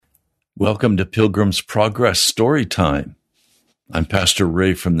Welcome to Pilgrims Progress Storytime. I'm Pastor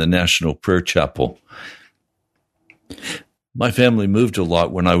Ray from the National Prayer Chapel. My family moved a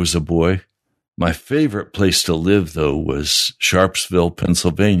lot when I was a boy. My favorite place to live, though, was Sharpsville,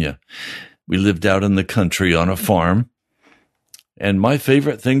 Pennsylvania. We lived out in the country on a farm, and my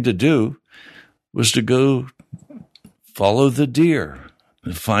favorite thing to do was to go follow the deer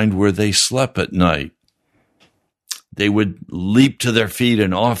and find where they slept at night. They would leap to their feet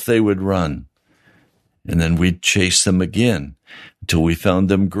and off they would run. And then we'd chase them again until we found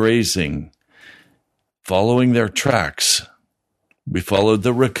them grazing, following their tracks. We followed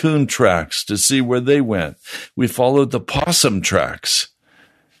the raccoon tracks to see where they went. We followed the possum tracks.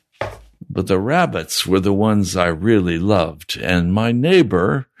 But the rabbits were the ones I really loved. And my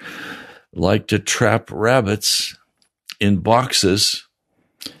neighbor liked to trap rabbits in boxes.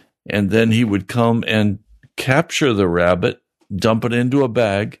 And then he would come and capture the rabbit, dump it into a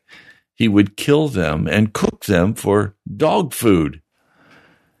bag. He would kill them and cook them for dog food.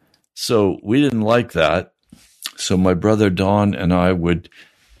 So we didn't like that. So my brother Don and I would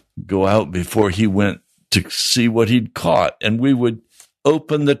go out before he went to see what he'd caught, and we would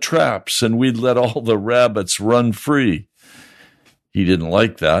open the traps and we'd let all the rabbits run free. He didn't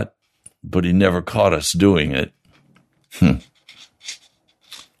like that, but he never caught us doing it.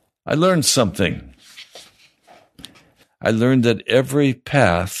 I learned something. I learned that every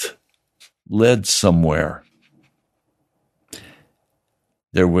path led somewhere.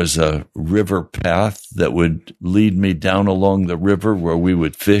 There was a river path that would lead me down along the river where we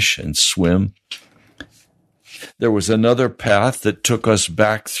would fish and swim. There was another path that took us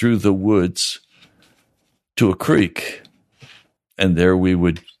back through the woods to a creek, and there we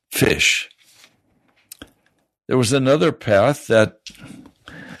would fish. There was another path that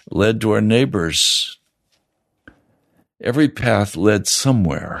led to our neighbors. Every path led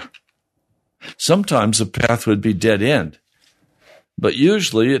somewhere. Sometimes the path would be dead end, but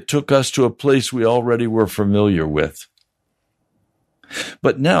usually it took us to a place we already were familiar with.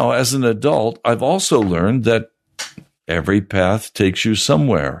 But now, as an adult, I've also learned that every path takes you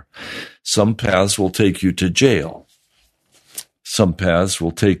somewhere. Some paths will take you to jail. Some paths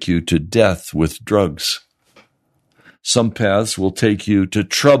will take you to death with drugs. Some paths will take you to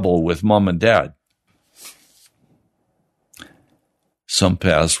trouble with mom and dad. Some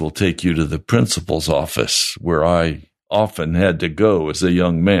paths will take you to the principal's office, where I often had to go as a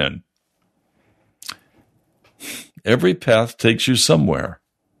young man. Every path takes you somewhere.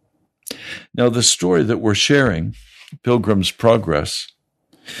 Now, the story that we're sharing, Pilgrim's Progress,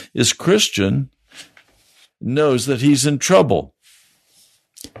 is Christian knows that he's in trouble.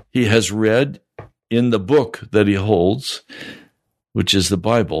 He has read in the book that he holds, which is the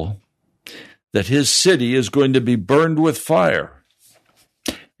Bible, that his city is going to be burned with fire.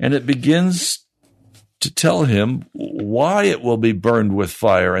 And it begins to tell him why it will be burned with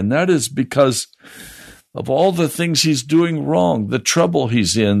fire. And that is because of all the things he's doing wrong, the trouble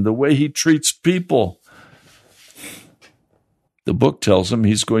he's in, the way he treats people. The book tells him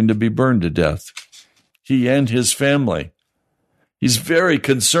he's going to be burned to death. He and his family. He's very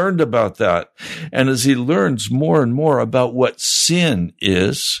concerned about that. And as he learns more and more about what sin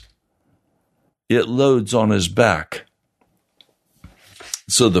is, it loads on his back.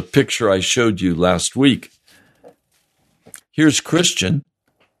 So the picture I showed you last week, here's Christian.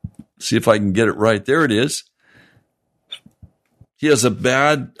 See if I can get it right. There it is. He has a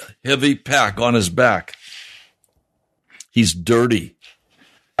bad, heavy pack on his back. He's dirty.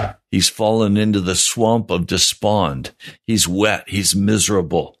 He's fallen into the swamp of despond. He's wet. He's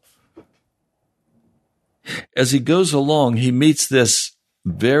miserable. As he goes along, he meets this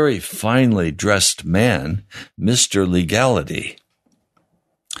very finely dressed man, Mr. Legality.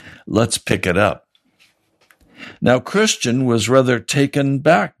 Let's pick it up. Now, Christian was rather taken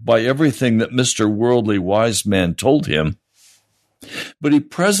back by everything that Mr. Worldly Wise Man told him, but he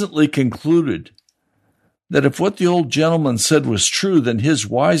presently concluded that if what the old gentleman said was true, then his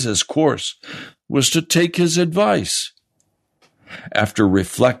wisest course was to take his advice. After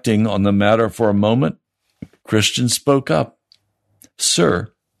reflecting on the matter for a moment, Christian spoke up.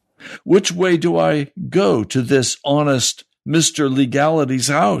 "Sir, which way do I go to this honest Mr. Legality's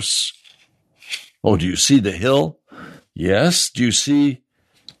house?" "Oh, do you see the hill?" "Yes." Do you see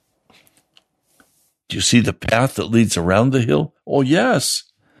the path that leads around the hill?" "Oh, yes."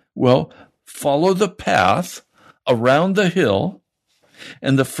 "Well, follow the path around the hill,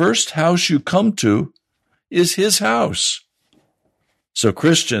 and the first house you come to is his house." So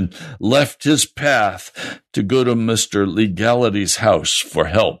Christian left his path to go to Mr. Legality's house for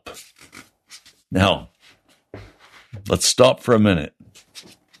help. Now, let's stop for a minute.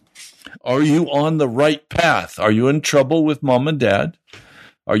 Are you on the right path? Are you in trouble with mom and dad?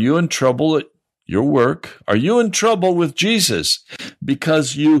 Are you in trouble at your work? Are you in trouble with Jesus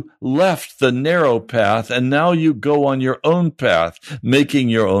because you left the narrow path and now you go on your own path, making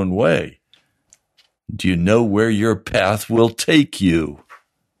your own way? Do you know where your path will take you?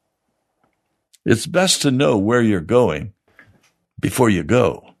 It's best to know where you're going before you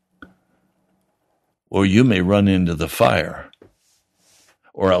go, or you may run into the fire,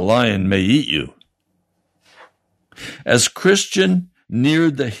 or a lion may eat you. As Christian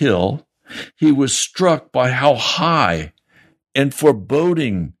neared the hill, he was struck by how high and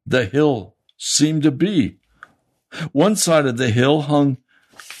foreboding the hill seemed to be. One side of the hill hung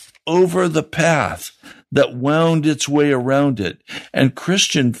over the path that wound its way around it, and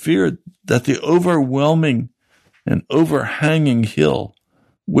Christian feared that the overwhelming and overhanging hill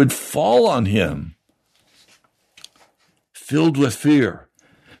would fall on him. Filled with fear,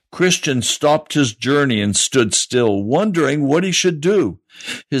 Christian stopped his journey and stood still, wondering what he should do.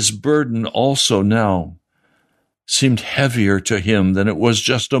 His burden also now seemed heavier to him than it was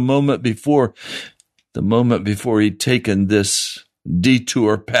just a moment before, the moment before he'd taken this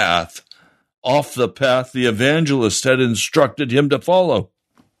detour path, off the path the evangelist had instructed him to follow.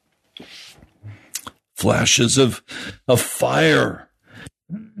 Flashes of fire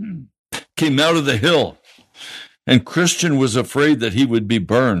came out of the hill, and Christian was afraid that he would be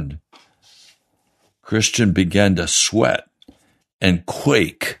burned. Christian began to sweat and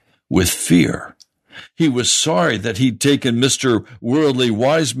quake with fear. He was sorry that he'd taken Mr. Worldly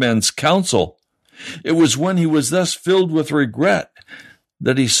Wise Man's counsel. It was when he was thus filled with regret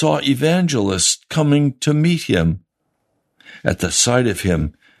that he saw Evangelist coming to meet him. At the sight of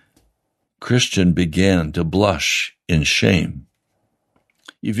him, Christian began to blush in shame.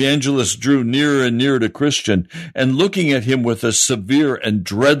 Evangelist drew nearer and nearer to Christian, and looking at him with a severe and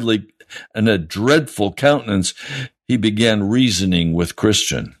a dreadful countenance, he began reasoning with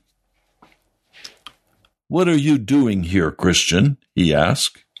Christian. "What are you doing here, Christian?" he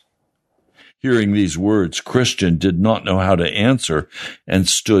asked. Hearing these words, Christian did not know how to answer and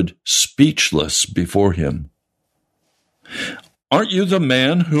stood speechless before him. "Aren't you the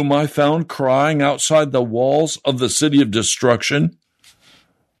man whom I found crying outside the walls of the city of destruction?"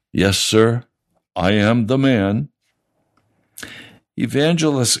 "Yes, sir, I am the man."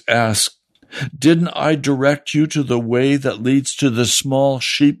 Evangelist asked, "Didn't I direct you to the way that leads to the small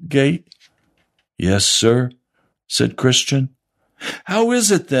sheep gate?" "Yes, sir," said Christian. "How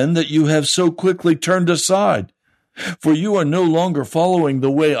is it then that you have so quickly turned aside? For you are no longer following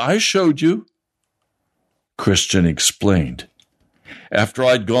the way I showed you." Christian explained. "After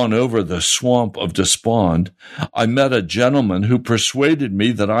I'd gone over the swamp of despond, I met a gentleman who persuaded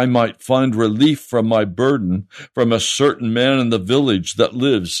me that I might find relief from my burden from a certain man in the village that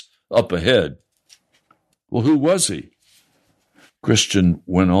lives up ahead." "Well, who was he?" Christian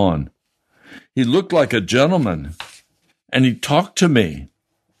went on. "He looked like a gentleman, and he talked to me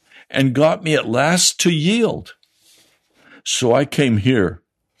and got me at last to yield. So I came here.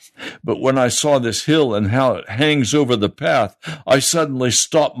 But when I saw this hill and how it hangs over the path, I suddenly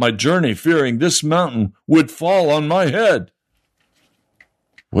stopped my journey, fearing this mountain would fall on my head."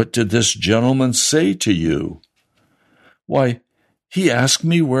 "What did this gentleman say to you?" "Why, he asked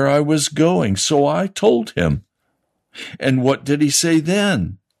me where I was going, so I told him." "And what did he say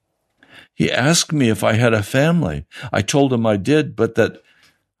then?" "He asked me if I had a family. I told him I did, but that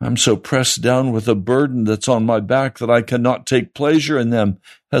I'm so pressed down with a burden that's on my back that I cannot take pleasure in them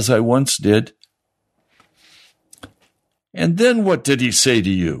as I once did." "And then what did he say to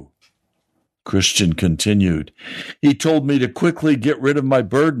you?" Christian continued. "He told me to quickly get rid of my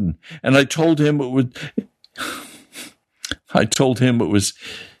burden, and I told him it was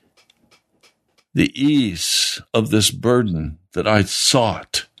the ease of this burden that I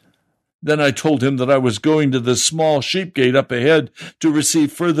sought. Then I told him that I was going to the small sheep gate up ahead to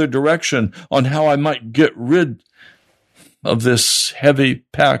receive further direction on how I might get rid of this heavy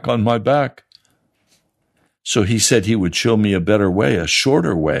pack on my back. So he said he would show me a better way, a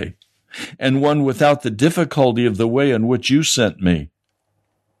shorter way, and one without the difficulty of the way in which you sent me.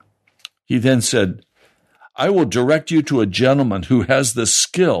 He then said, 'I will direct you to a gentleman who has the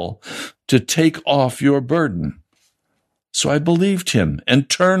skill to take off your burden.' So I believed him and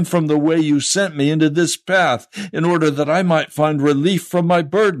turned from the way you sent me into this path in order that I might find relief from my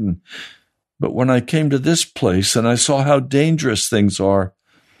burden. But when I came to this place and I saw how dangerous things are,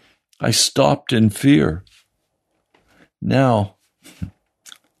 I stopped in fear. Now,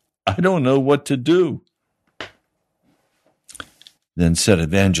 I don't know what to do." Then said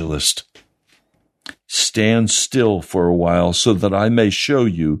Evangelist, Stand still for a while so that I may show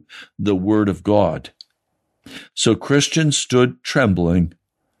you the word of God." So Christian stood trembling.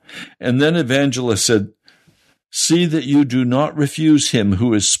 And then Evangelist said, "See that you do not refuse him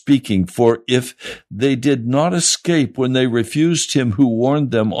who is speaking, for if they did not escape when they refused him who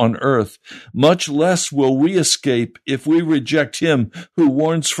warned them on earth, much less will we escape if we reject him who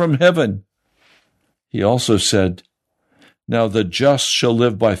warns from heaven." He also said, "Now the just shall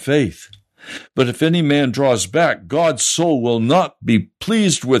live by faith. But if any man draws back, God's soul will not be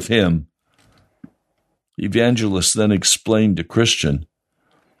pleased with him." Evangelist then explained to Christian,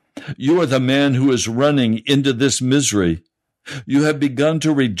 "You are the man who is running into this misery. You have begun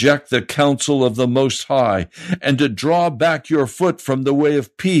to reject the counsel of the Most High and to draw back your foot from the way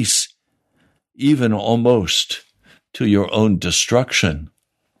of peace, even almost to your own destruction."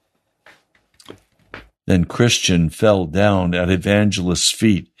 Then Christian fell down at Evangelist's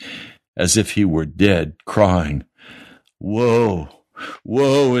feet as if he were dead, crying, "Woe,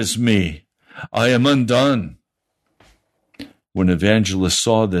 woe is me! I am undone." When Evangelist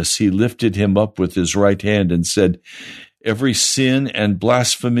saw this, he lifted him up with his right hand and said, "Every sin and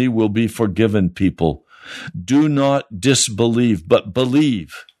blasphemy will be forgiven people. Do not disbelieve, but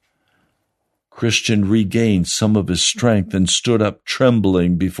believe." Christian regained some of his strength and stood up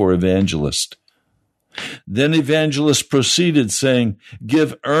trembling before Evangelist. Then Evangelist proceeded, saying,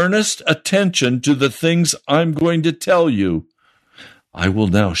 "Give earnest attention to the things I'm going to tell you. I will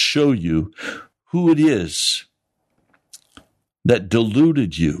now show you who it is that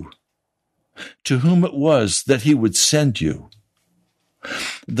deluded you, to whom it was that he would send you.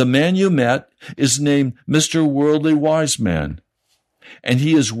 The man you met is named Mr. Worldly Wise Man, and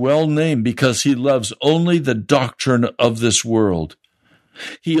he is well named because he loves only the doctrine of this world.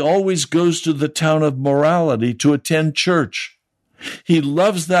 He always goes to the town of morality to attend church. He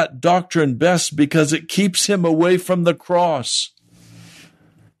loves that doctrine best because it keeps him away from the cross.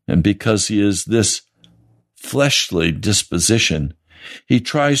 And because he is this fleshly disposition, he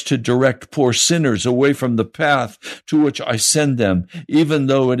tries to direct poor sinners away from the path to which I send them, even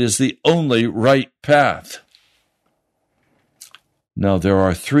though it is the only right path. Now there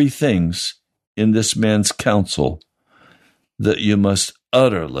are 3 things in this man's counsel that you must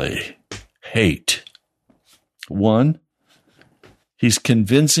utterly hate. 1, he's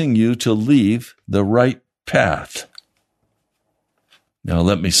convincing you to leave the right path. Now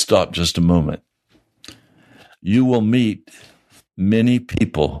let me stop just a moment. You will meet many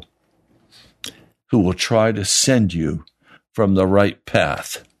people who will try to send you from the right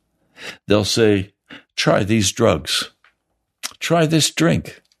path. They'll say, "Try these drugs. Try this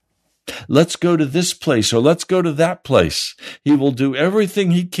drink. Let's go to this place or let's go to that place." He will do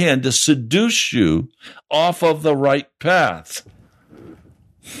everything he can to seduce you off of the right path.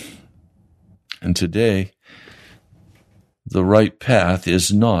 And today, the right path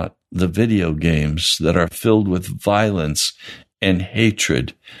is not the video games that are filled with violence and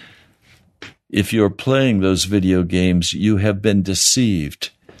hatred. If you're playing those video games, you have been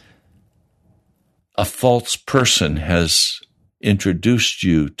deceived. A false person has introduced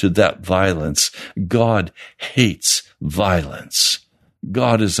you to that violence. God hates violence.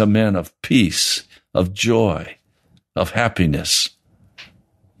 God is a man of peace, of joy, of happiness.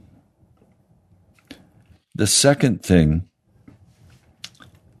 The second thing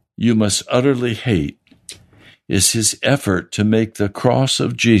you must utterly hate is his effort to make the cross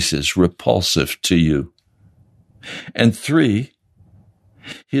of Jesus repulsive to you. And 3,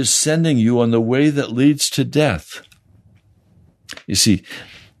 he is sending you on the way that leads to death. You see,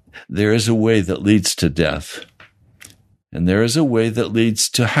 there is a way that leads to death, and there is a way that leads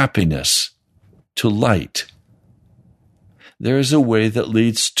to happiness, to light. There is a way that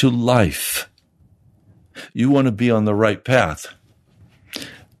leads to life. You want to be on the right path.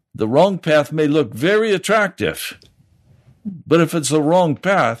 The wrong path may look very attractive, but if it's the wrong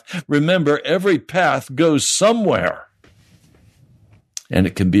path, remember, every path goes somewhere. And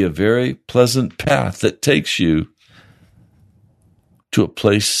it can be a very pleasant path that takes you to a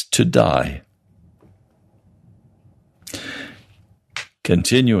place to die.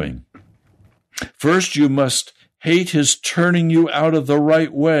 Continuing. First, you must hate his turning you out of the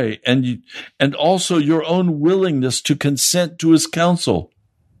right way, and also your own willingness to consent to his counsel.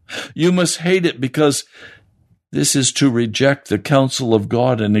 You must hate it because this is to reject the counsel of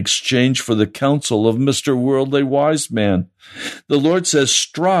God in exchange for the counsel of Mr. Worldly Wise Man. The Lord says,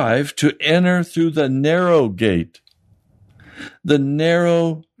 strive to enter through the narrow gate, the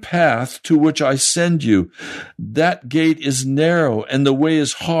narrow path to which I send you. That gate is narrow and the way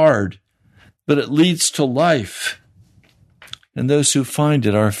is hard, but it leads to life, and those who find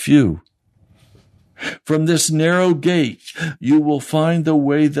it are few. From this narrow gate, you will find the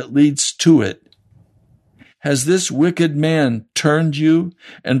way that leads to it. Has this wicked man turned you,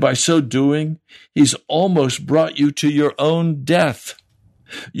 and by so doing, he's almost brought you to your own death?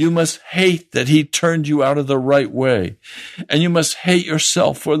 You must hate that he turned you out of the right way, and you must hate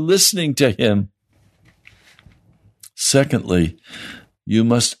yourself for listening to him. Secondly, you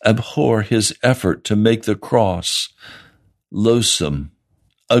must abhor his effort to make the cross loathsome,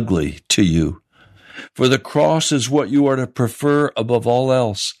 ugly to you. For the cross is what you are to prefer above all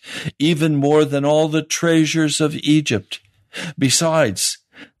else, even more than all the treasures of Egypt. Besides,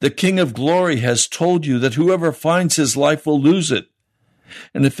 the King of Glory has told you that whoever finds his life will lose it.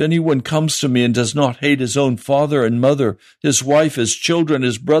 And if anyone comes to me and does not hate his own father and mother, his wife, his children,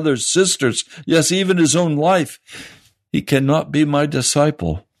 his brothers, sisters, yes, even his own life, he cannot be my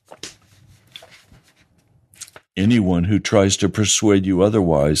disciple. Anyone who tries to persuade you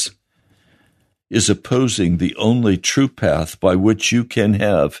otherwise is opposing the only true path by which you can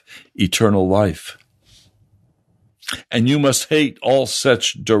have eternal life. And you must hate all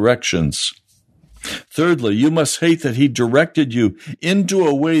such directions. Thirdly, you must hate that he directed you into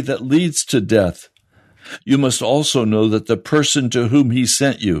a way that leads to death. You must also know that the person to whom he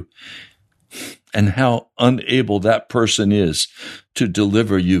sent you, and how unable that person is to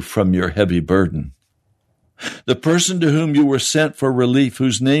deliver you from your heavy burden. The person to whom you were sent for relief,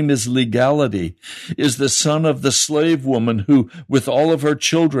 whose name is Legality, is the son of the slave woman who, with all of her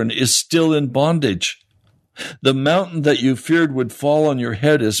children, is still in bondage. The mountain that you feared would fall on your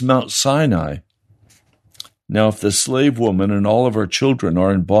head is Mount Sinai. Now, if the slave woman and all of her children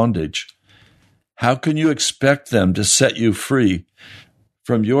are in bondage, how can you expect them to set you free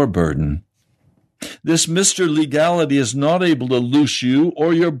from your burden? This Mr. Legality is not able to loose you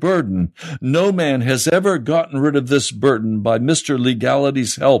or your burden. No man has ever gotten rid of this burden by Mr.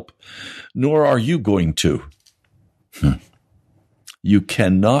 Legality's help, nor are you going to. You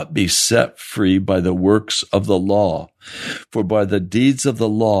cannot be set free by the works of the law, for by the deeds of the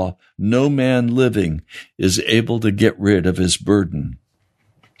law, no man living is able to get rid of his burden.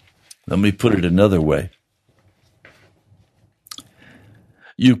 Let me put it another way.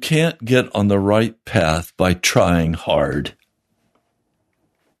 You can't get on the right path by trying hard.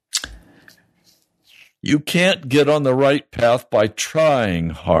 You can't get on the right path by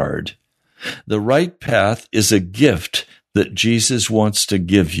trying hard. The right path is a gift that Jesus wants to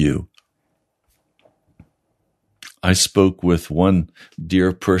give you. I spoke with one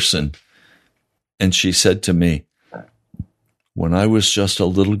dear person, and she said to me, when I was just a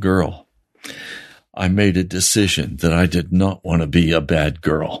little girl, I made a decision that I did not want to be a bad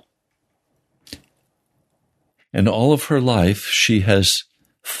girl. And all of her life, she has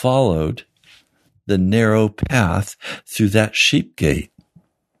followed the narrow path through that sheep gate.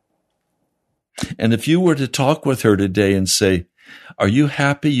 And if you were to talk with her today and say, are you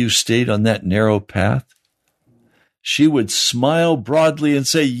happy you stayed on that narrow path? She would smile broadly and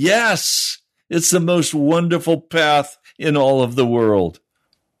say, yes, it's the most wonderful path in all of the world.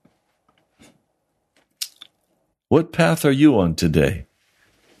 What path are you on today?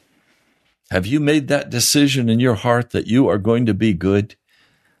 Have you made that decision in your heart that you are going to be good?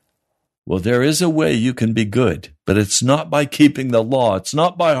 Well, there is a way you can be good, but it's not by keeping the law. It's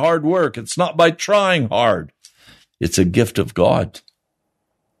not by hard work. It's not by trying hard. It's a gift of God.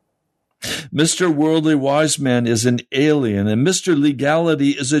 Mr. Worldly Wise Man is an alien, and Mr. Legality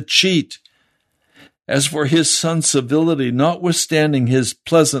is a cheat. As for his son Civility, notwithstanding his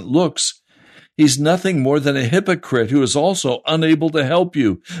pleasant looks, he's nothing more than a hypocrite who is also unable to help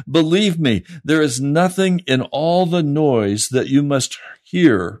you. Believe me, there is nothing in all the noise that you must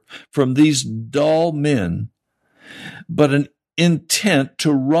hear from these dull men, but an intent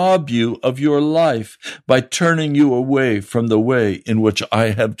to rob you of your life by turning you away from the way in which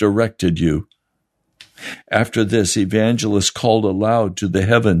I have directed you. After this, Evangelist called aloud to the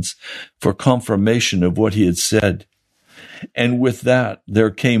heavens for confirmation of what he had said. And with that,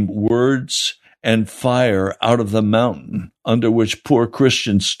 there came words and fire out of the mountain under which poor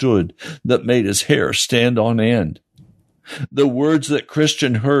Christian stood that made his hair stand on end. The words that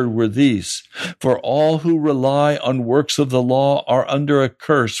Christian heard were these: for all who rely on works of the law are under a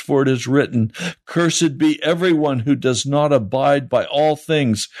curse, for it is written, cursed be everyone who does not abide by all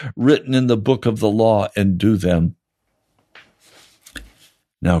things written in the book of the law and do them.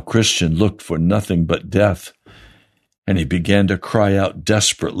 Now Christian looked for nothing but death, and he began to cry out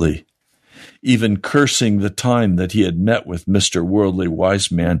desperately, even cursing the time that he had met with Mr. Worldly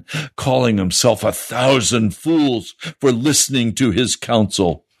Wise Man, calling himself 1,000 fools for listening to his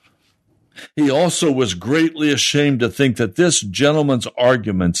counsel. He also was greatly ashamed to think that this gentleman's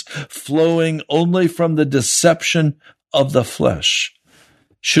arguments, flowing only from the deception of the flesh,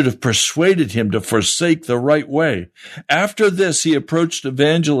 should have persuaded him to forsake the right way. After this, he approached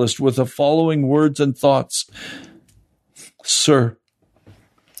Evangelist with the following words and thoughts. Sir,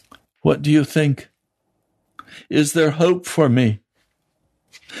 what do you think? Is there hope for me?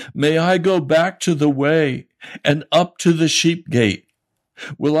 May I go back to the way and up to the sheep gate?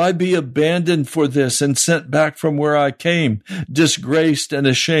 Will I be abandoned for this and sent back from where I came, disgraced and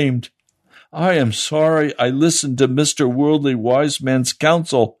ashamed? I am sorry I listened to Mr. Worldly Wise Man's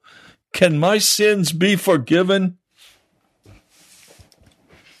counsel. Can my sins be forgiven?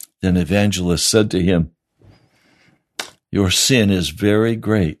 Then Evangelist said to him, Your sin is very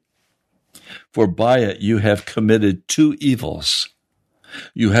great, for by it you have committed two evils.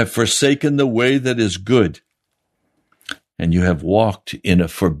 You have forsaken the way that is good, and you have walked in a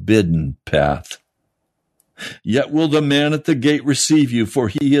forbidden path. Yet will the man at the gate receive you, for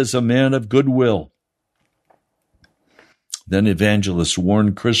he is a man of good will. Then Evangelist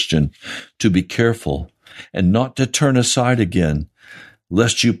warned Christian to be careful and not to turn aside again,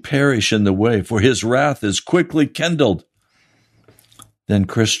 lest you perish in the way, for his wrath is quickly kindled. Then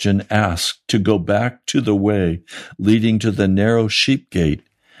Christian asked to go back to the way leading to the narrow sheep gate,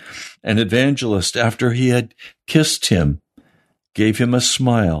 and Evangelist, after he had kissed him, gave him a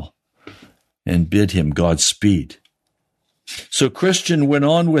smile and bid him Godspeed. So Christian went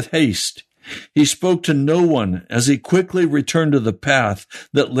on with haste. He spoke to no one as he quickly returned to the path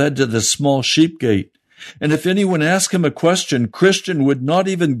that led to the small sheep gate. And if anyone asked him a question, Christian would not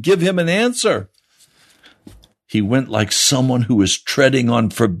even give him an answer. He went like someone who is treading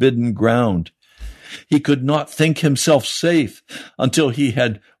on forbidden ground. He could not think himself safe until he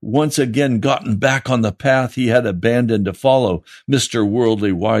had once again gotten back on the path he had abandoned to follow Mr.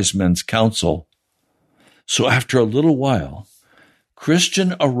 Worldly Wise Man's counsel. So after a little while,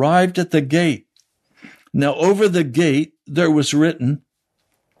 Christian arrived at the gate. Now over the gate there was written,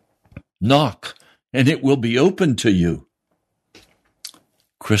 Knock, and it will be opened to you.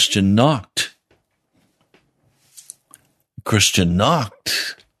 Christian knocked. Christian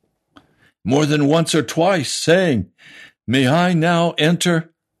knocked more than once or twice, saying, May I now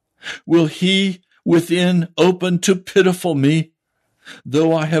enter? Will he within open to pitiful me,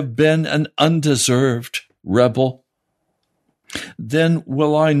 though I have been an undeserved rebel? Then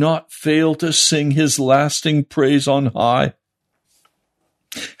will I not fail to sing his lasting praise on high?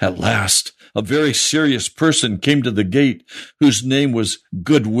 At last, a very serious person came to the gate, whose name was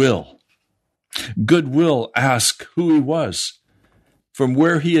Goodwill. Goodwill asked who he was, from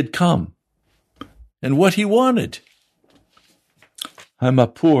where he had come, and what he wanted. I'm a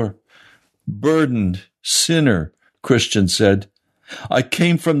poor, burdened sinner, Christian said. I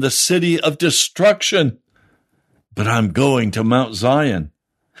came from the city of destruction, but I'm going to Mount Zion,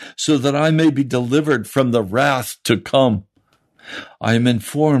 so that I may be delivered from the wrath to come. I am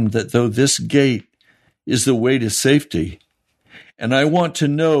informed that though this gate is the way to safety, and I want to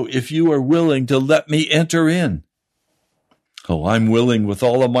know if you are willing to let me enter in. Oh, I'm willing with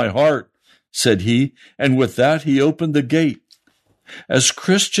all of my heart, said he, and with that he opened the gate. As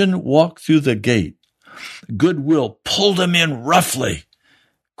Christian walked through the gate, Goodwill pulled him in roughly.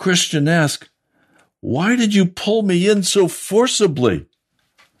 Christian asked, Why did you pull me in so forcibly?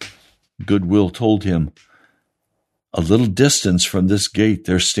 Goodwill told him, A little distance from this gate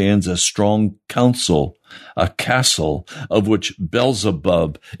there stands a strong council, a castle of which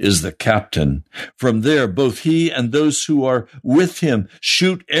Beelzebub is the captain. From there, both he and those who are with him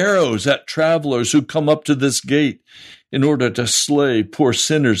shoot arrows at travelers who come up to this gate in order to slay poor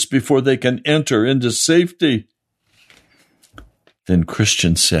sinners before they can enter into safety. Then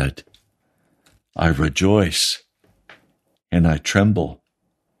Christian said, I rejoice and I tremble.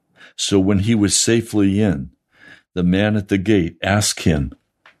 So when he was safely in, the man at the gate asked him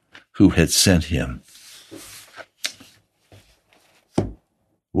who had sent him.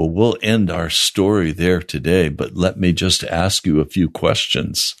 Well, we'll end our story there today, but let me just ask you a few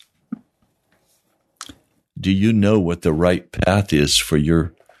questions. Do you know what the right path is for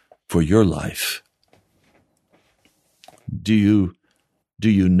your life? Do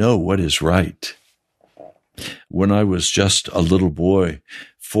you know what is right? When I was just a little boy,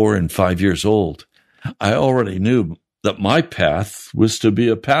 4 and 5 years old, I already knew that my path was to be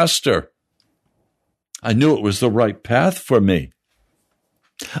a pastor. I knew it was the right path for me.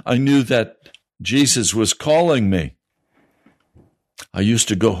 I knew that Jesus was calling me. I used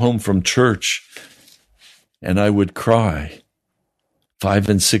to go home from church and I would cry 5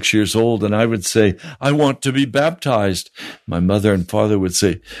 and 6 years old, and I would say, I want to be baptized. My mother and father would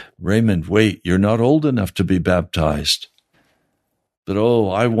say, Raymond, wait, you're not old enough to be baptized. But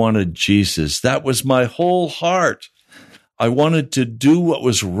I wanted Jesus. That was my whole heart. I wanted to do what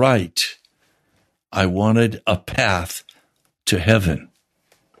was right. I wanted a path to heaven.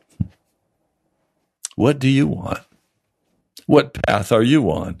 What do you want? What path are you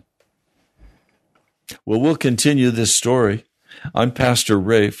on? Well, we'll continue this story. I'm Pastor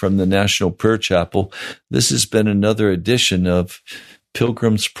Ray from the National Prayer Chapel. This has been another edition of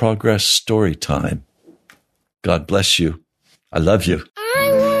Pilgrims Progress Storytime. God bless you. I love you.